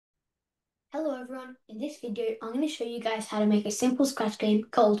Hello everyone, in this video I'm going to show you guys how to make a simple scratch game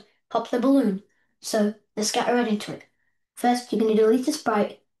called Pop the Balloon. So let's get right into it. First you're going to delete the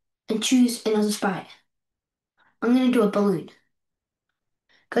sprite and choose another sprite. I'm going to do a balloon.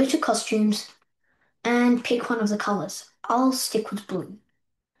 Go to costumes and pick one of the colors. I'll stick with blue.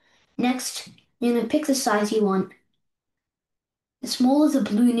 Next you're going to pick the size you want. The smaller the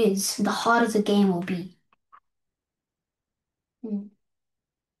balloon is, the harder the game will be. Hmm.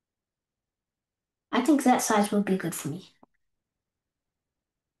 I think that size will be good for me.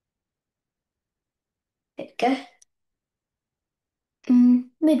 There we go.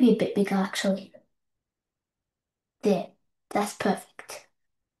 Maybe a bit bigger actually. There, that's perfect.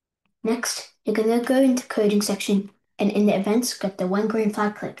 Next, you're going to go into coding section and in the events, get the one green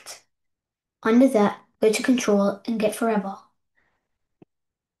flag clicked. Under that, go to control and get forever.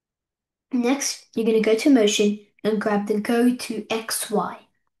 Next, you're going to go to motion and grab the go to XY.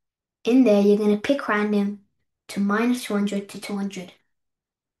 In there, you're going to pick random to minus 200 to 200.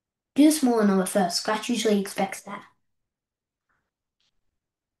 Do the smaller number first. Scratch usually expects that.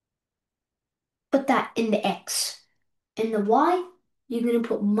 Put that in the X. In the Y, you're going to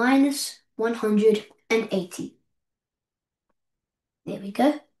put minus 180. There we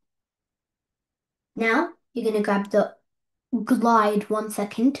go. Now, you're going to grab the glide 1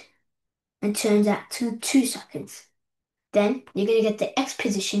 second and turn that to 2 seconds. Then you're going to get the X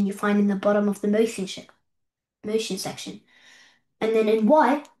position you find in the bottom of the motion section. And then in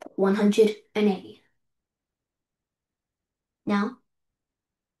Y, 180. Now,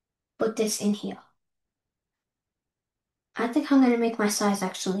 put this in here. I think I'm going to make my size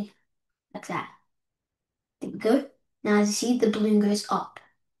actually like that. There we go. Now as you see, the balloon goes up.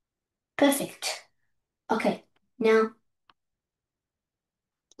 Perfect. Okay, now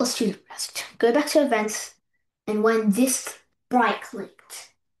let's do the rest. Go back to events, and when this bright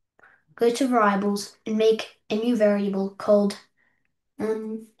clicked, go to variables and make a new variable called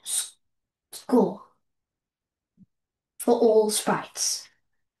score for all sprites.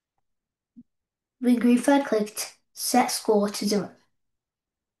 When green flag clicked, set score to 0.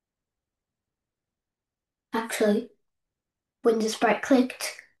 Actually, when the sprite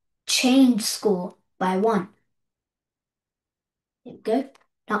clicked, change score by 1. There we go.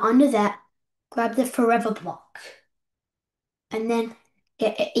 Now under that, grab the forever block and then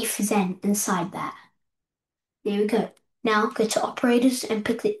get an if then inside that. There we go. Now go to operators and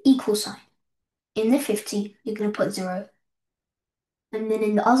pick the equal sign. In the 50, you're going to put 0. And then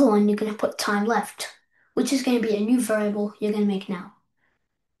in the other one, you're going to put time left, which is going to be a new variable you're going to make now.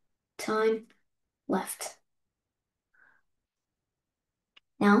 Time left.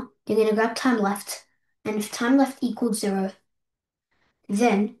 Now, you're going to grab time left, and if time left equals 0,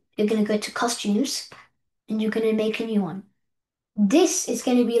 then you're going to go to costumes, and you're going to make a new one. This is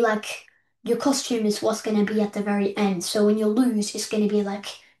going to be like, your costume is what's going to be at the very end, so when you lose, it's going to be like,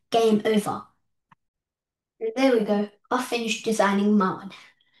 game over. There we go, I finished designing my one.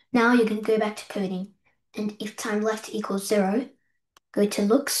 Now you're going to go back to coding, and if time left equals 0, go to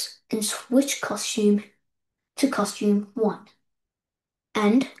looks, and switch costume to costume 1.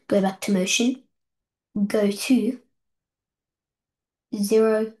 And go back to motion, go to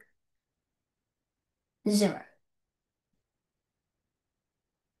 0, 0.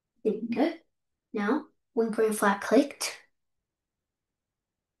 There we go. Now, when green flag clicked,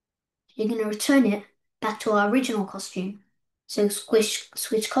 you're going to return it back to our original costume. So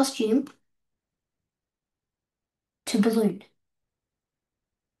switch costume to balloon.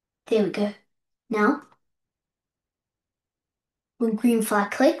 There we go. Now, when green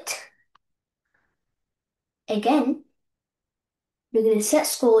flag clicked, again, you're going to set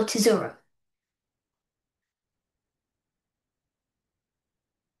score to 0.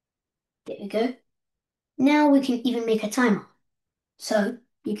 There we go. Now we can even make a timer. So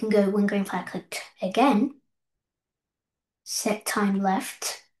you can go when green flag clicked again, set time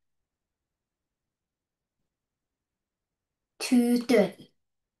left to 30.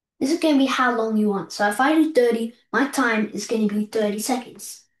 This is going to be how long you want. So if I do 30, my time is going to be 30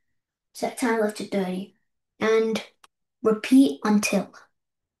 seconds. Set time left to 30 and repeat until.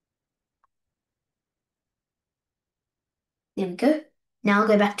 There we go. Now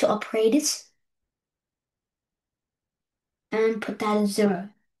go back to operators and put that as 0.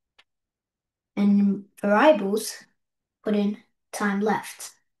 And variables, put in time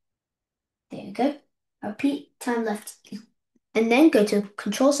left. There you go. Repeat time left. And then go to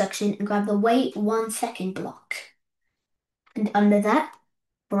control section and grab the wait 1 second block. And under that,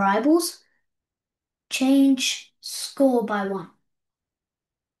 variables, change score by 1.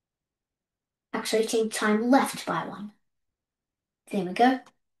 Actually, change time left by 1. There we go.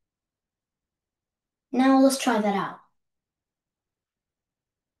 Now let's try that out.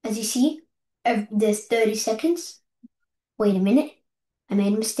 As you see, there's 30 seconds. Wait a minute. I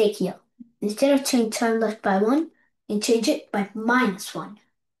made a mistake here. Instead of changing time left by 1, I change it by -1.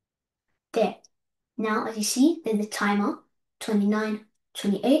 There. Now, as you see, there's a timer, 29,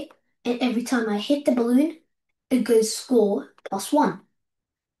 28, and every time I hit the balloon, it goes score +1.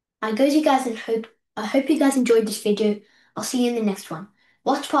 I hope you guys enjoyed this video. I'll see you in the next one.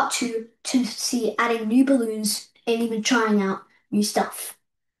 Watch part 2 to see adding new balloons and even trying out new stuff.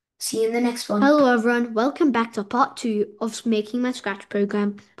 See you in the next one. Hello everyone, welcome back to part 2 of making my Scratch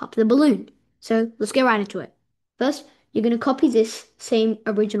program, Pop the Balloon. So let's get right into it. First, you're going to copy this same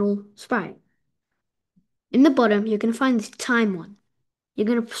original sprite. In the bottom, you're going to find this time one. You're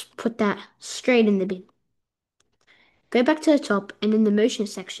going to put that straight in the bin. Go back to the top and in the motion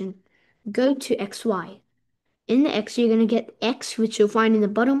section, go to XY. In the X, you're going to get X, which you'll find in the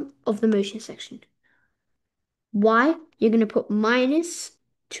bottom of the motion section. Y, you're going to put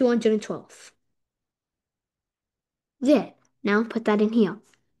 -212. There. Now put that in here.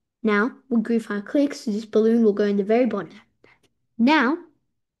 Now we'll group our clicks, so this balloon will go in the very bottom. Now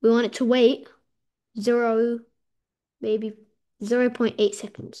we want it to wait maybe 0.8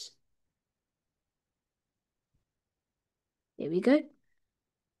 seconds. There we go.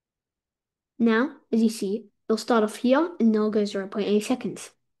 Now, as you see, it'll start off here and then it'll go 0.8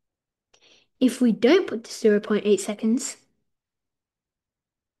 seconds. If we don't put this 0.8 seconds,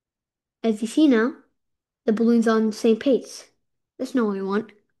 as you see now, the balloons are on the same pace. That's not what we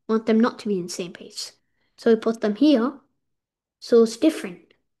want. We want them not to be in the same pace. So we put them here, so it's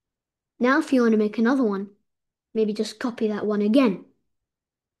different. Now if you want to make another one, maybe just copy that one again.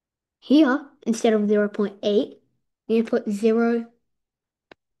 Here, instead of 0.8, you put 0,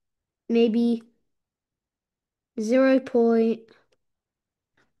 maybe 0.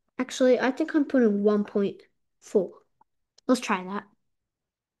 Actually, I think I'm putting 1.4. Let's try that.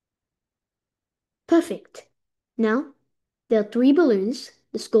 Perfect. Now, there are 3 balloons.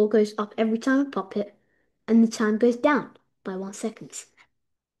 The score goes up every time I pop it, and the time goes down by 1 second.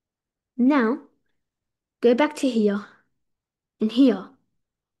 Now, go back to here, and here,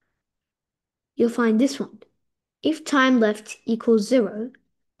 you'll find this one. If time left equals 0,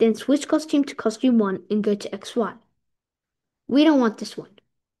 then switch costume to costume 1 and go to XY. We don't want this one.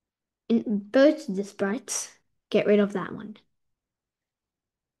 In both the sprites, get rid of that one.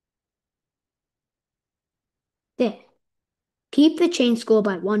 There. Keep the change score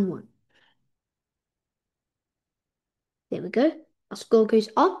by 1, 1. There we go. Our score goes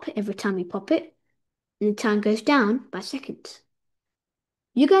up every time we pop it, and the time goes down by seconds.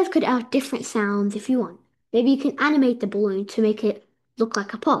 You guys could add different sounds if you want. Maybe you can animate the balloon to make it look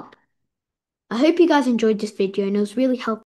like a pop. I hope you guys enjoyed this video and it was really helpful.